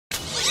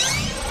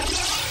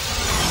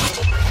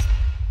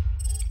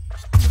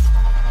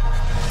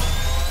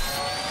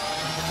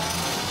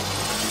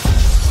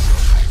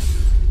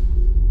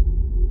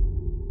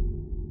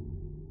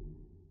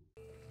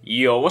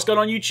Yo, what's going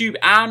on YouTube,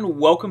 and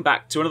welcome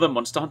back to another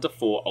Monster Hunter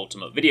 4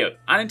 Ultimate video.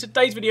 And in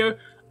today's video,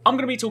 I'm going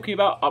to be talking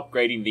about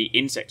upgrading the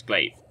Insect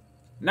Glaive.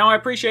 Now I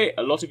appreciate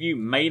a lot of you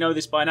may know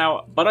this by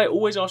now, but I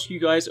always ask you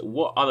guys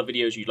what other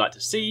videos you'd like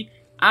to see,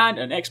 and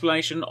an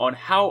explanation on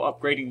how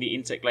upgrading the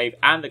Insect Glaive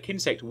and the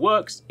Kinsect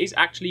works is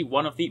actually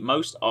one of the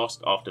most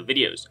asked after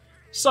videos.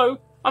 So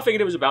I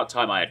figured it was about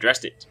time I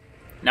addressed it.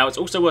 Now it's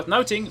also worth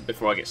noting,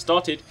 before I get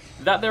started,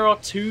 that there are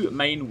two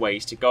main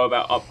ways to go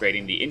about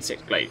upgrading the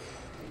Insect Glaive.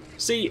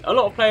 See, a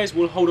lot of players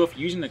will hold off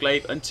using the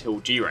glaive until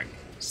G rank,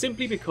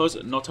 simply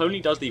because not only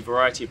does the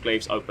variety of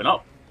glaives open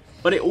up,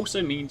 but it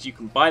also means you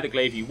can buy the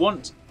glaive you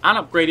want and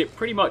upgrade it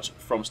pretty much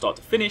from start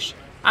to finish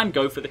and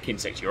go for the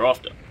Kinsect you're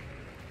after.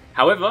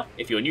 However,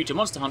 if you're new to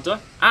Monster Hunter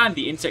and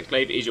the Insect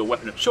Glaive is your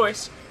weapon of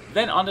choice,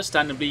 then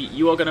understandably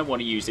you are going to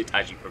want to use it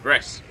as you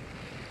progress.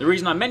 The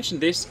reason I mention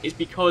this is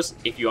because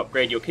if you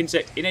upgrade your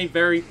Kinsect in a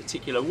very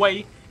particular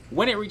way,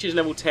 when it reaches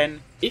level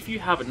 10, if you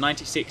have a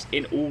 96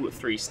 in all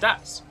three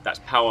stats, that's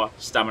power,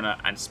 stamina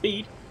and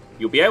speed,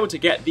 you'll be able to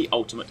get the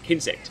ultimate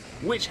Kinsect,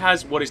 which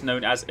has what is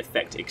known as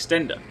Effect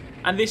Extender,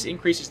 and this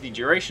increases the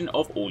duration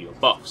of all your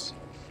buffs.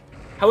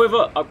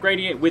 However,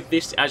 upgrading it with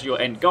this as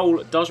your end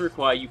goal does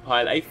require you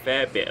pile a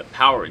fair bit of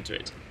power into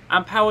it,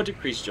 and power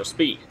decreases your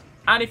speed,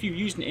 and if you've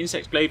used an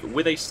Insect Glaive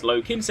with a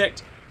slow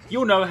Kinsect,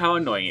 you'll know how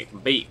annoying it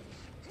can be.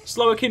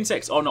 Slower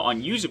Kinsects are not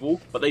unusable,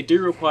 but they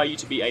do require you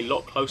to be a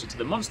lot closer to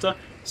the monster,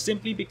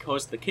 simply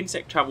because the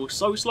Kinsect travels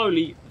so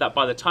slowly that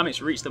by the time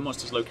it's reached the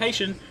monster's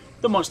location,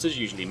 the monster's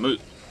usually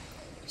moved.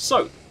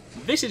 So,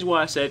 this is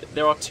why I said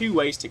there are two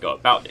ways to go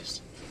about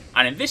this.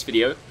 And in this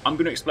video, I'm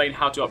going to explain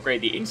how to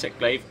upgrade the Insect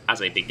Glaive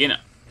as a beginner,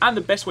 and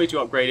the best way to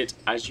upgrade it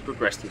as you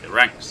progress through the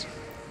ranks.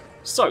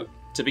 So,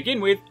 to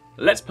begin with,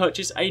 let's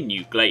purchase a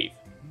new glaive.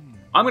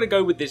 I'm going to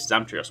go with this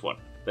Zamtrios one,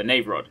 the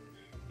Knave Rod.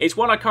 It's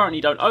one I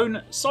currently don't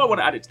own, so I want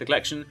to add it to the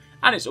collection,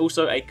 and it's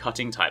also a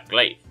cutting type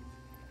glaive.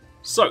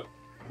 So,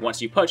 once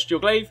you've purchased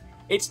your glaive,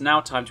 it's now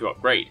time to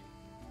upgrade.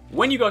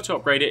 When you go to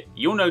upgrade it,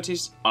 you'll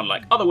notice,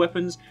 unlike other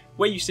weapons,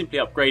 where you simply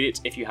upgrade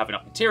it if you have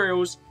enough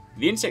materials,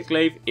 the Insect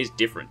Glaive is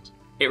different.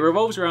 It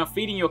revolves around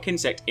feeding your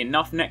Kinsect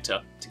enough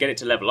nectar to get it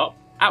to level up,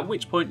 at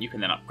which point you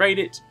can then upgrade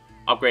it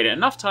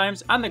enough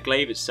times, and the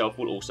glaive itself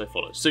will also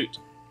follow suit.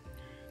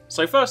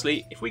 So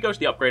firstly, if we go to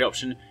the upgrade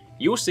option,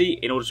 you'll see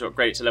in order to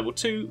upgrade it to level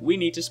 2, we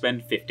need to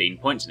spend 15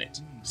 points in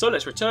it. So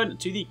let's return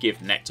to the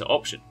Give Nectar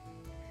option.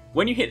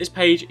 When you hit this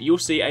page, you'll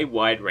see a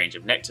wide range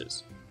of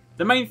nectars.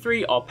 The main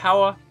three are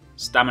power,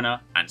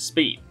 stamina, and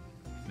speed.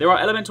 There are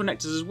elemental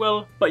nectars as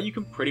well, but you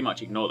can pretty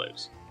much ignore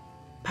those.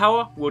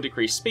 Power will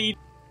decrease speed,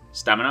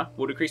 stamina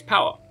will decrease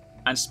power,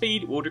 and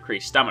speed will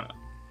decrease stamina.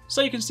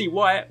 So you can see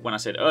why, when I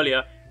said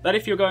earlier, that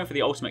if you're going for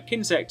the ultimate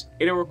Kinsect,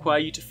 it'll require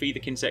you to feed the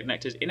Kinsect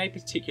nectars in a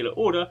particular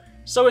order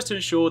so as to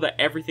ensure that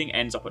everything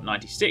ends up at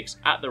 96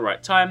 at the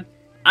right time,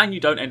 and you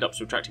don't end up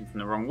subtracting from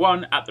the wrong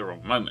one at the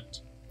wrong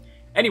moment.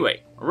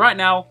 Anyway, right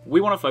now,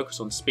 we want to focus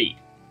on speed.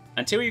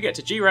 Until you get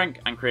to G rank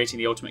and creating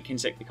the ultimate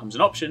Kinsect becomes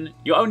an option,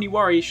 your only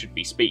worry should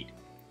be speed.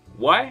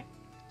 Why?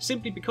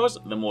 Simply because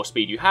the more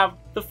speed you have,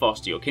 the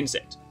faster your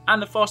Kinsect.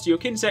 And the faster your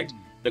Kinsect,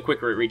 the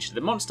quicker it reaches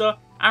the monster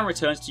and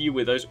returns to you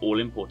with those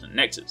all-important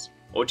nectars,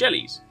 or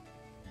jellies.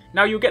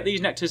 Now you'll get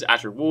these nectars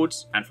as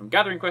rewards and from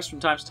gathering quests from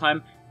time to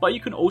time, but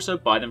you can also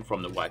buy them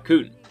from the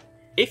Wycoon.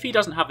 If he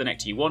doesn't have the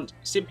nectar you want,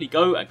 simply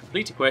go and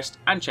complete a quest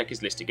and check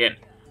his list again.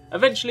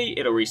 Eventually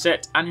it'll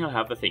reset and he'll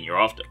have the thing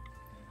you're after.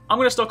 I'm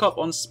going to stock up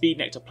on Speed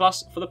Nectar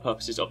Plus for the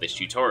purposes of this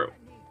tutorial.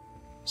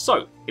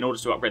 So, in order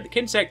to upgrade the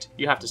Kinsect,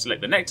 you have to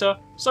select the nectar,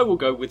 so we'll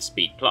go with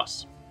Speed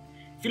Plus.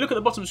 If you look at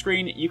the bottom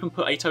screen, you can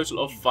put a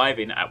total of 5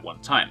 in at one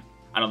time,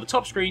 and on the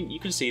top screen you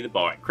can see the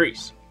bar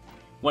increase.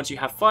 Once you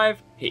have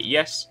 5, hit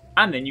yes,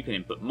 and then you can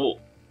input more.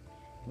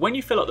 When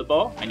you fill up the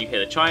bar and you hear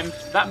the chime,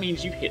 that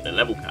means you've hit the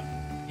level cap.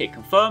 Hit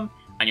confirm,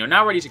 and you're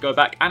now ready to go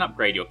back and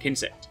upgrade your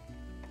Kinsect.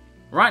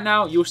 Right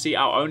now, you'll see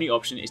our only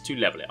option is to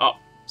level it up,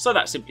 so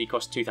that simply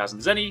costs 2000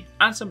 Zenny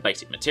and some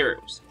basic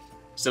materials.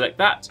 Select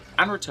that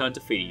and return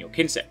to feeding your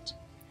Kinsect.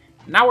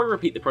 Now we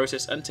repeat the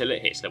process until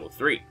it hits level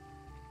 3.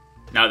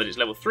 Now that it's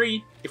level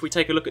 3, if we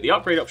take a look at the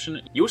upgrade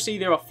option, you'll see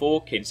there are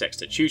 4 Kinsects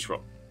to choose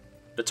from.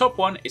 The top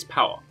one is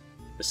power,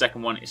 the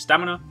second one is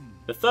stamina,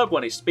 the third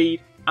one is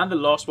speed, and the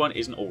last one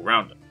is an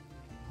all-rounder.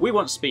 We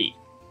want speed,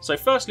 so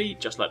firstly,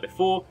 just like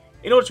before,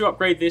 in order to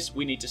upgrade this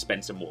we need to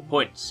spend some more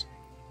points.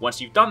 Once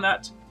you've done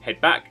that,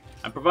 head back,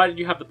 and provided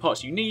you have the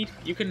parts you need,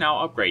 you can now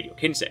upgrade your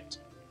Kinsect.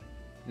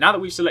 Now that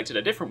we've selected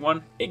a different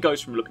one, it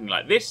goes from looking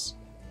like this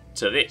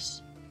to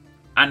this.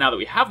 And now that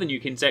we have the new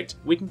Kinsect,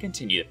 we can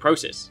continue the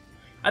process.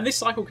 And this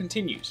cycle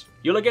continues.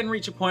 You'll again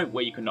reach a point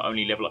where you can not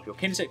only level up your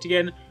Kinsect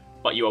again,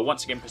 but you are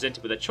once again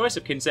presented with a choice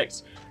of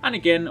Kinsects, and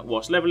again,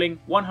 whilst leveling,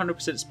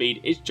 100%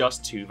 speed is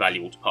just too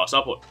valuable to pass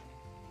up on.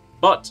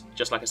 But,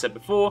 just like I said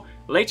before,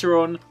 later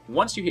on,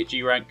 once you hit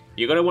G rank,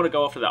 you're going to want to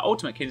go after that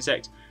ultimate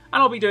Kinsect,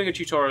 and I'll be doing a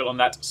tutorial on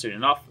that soon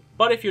enough,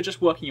 but if you're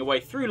just working your way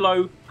through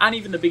low, and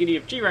even the beginning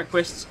of G rank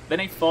quests,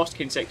 then a fast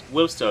Kinsect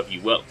will serve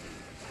you well.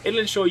 It'll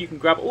ensure you can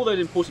grab all those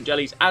important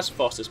jellies as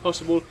fast as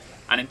possible,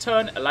 and in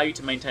turn allow you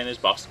to maintain those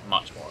buffs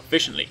much more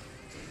efficiently.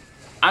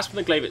 As for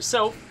the glaive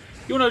itself,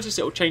 you'll notice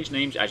it will change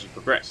names as you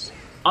progress.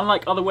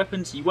 Unlike other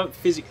weapons, you won't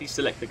physically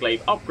select the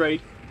glaive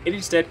upgrade, it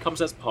instead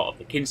comes as part of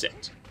the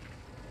Kinsect.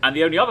 And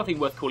the only other thing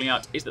worth calling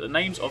out is that the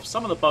names of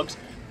some of the bugs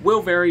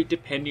will vary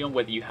depending on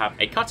whether you have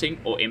a cutting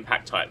or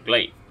impact type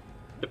glaive.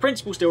 The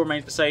principle still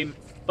remains the same,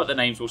 but the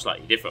names will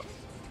slightly differ.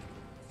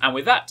 And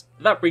with that,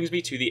 brings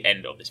me to the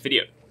end of this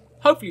video.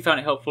 Hopefully you found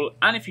it helpful,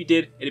 and if you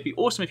did, it'd be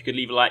awesome if you could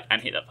leave a like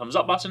and hit that thumbs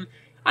up button,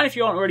 and if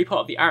you aren't already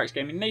part of the Arekkz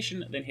Gaming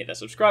Nation, then hit that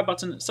subscribe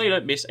button so you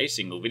don't miss a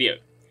single video.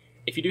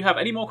 If you do have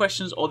any more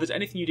questions or there's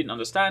anything you didn't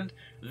understand,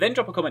 then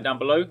drop a comment down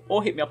below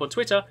or hit me up on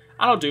Twitter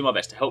and I'll do my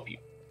best to help you.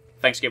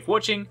 Thanks again for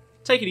watching,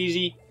 take it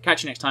easy,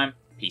 catch you next time,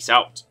 peace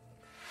out.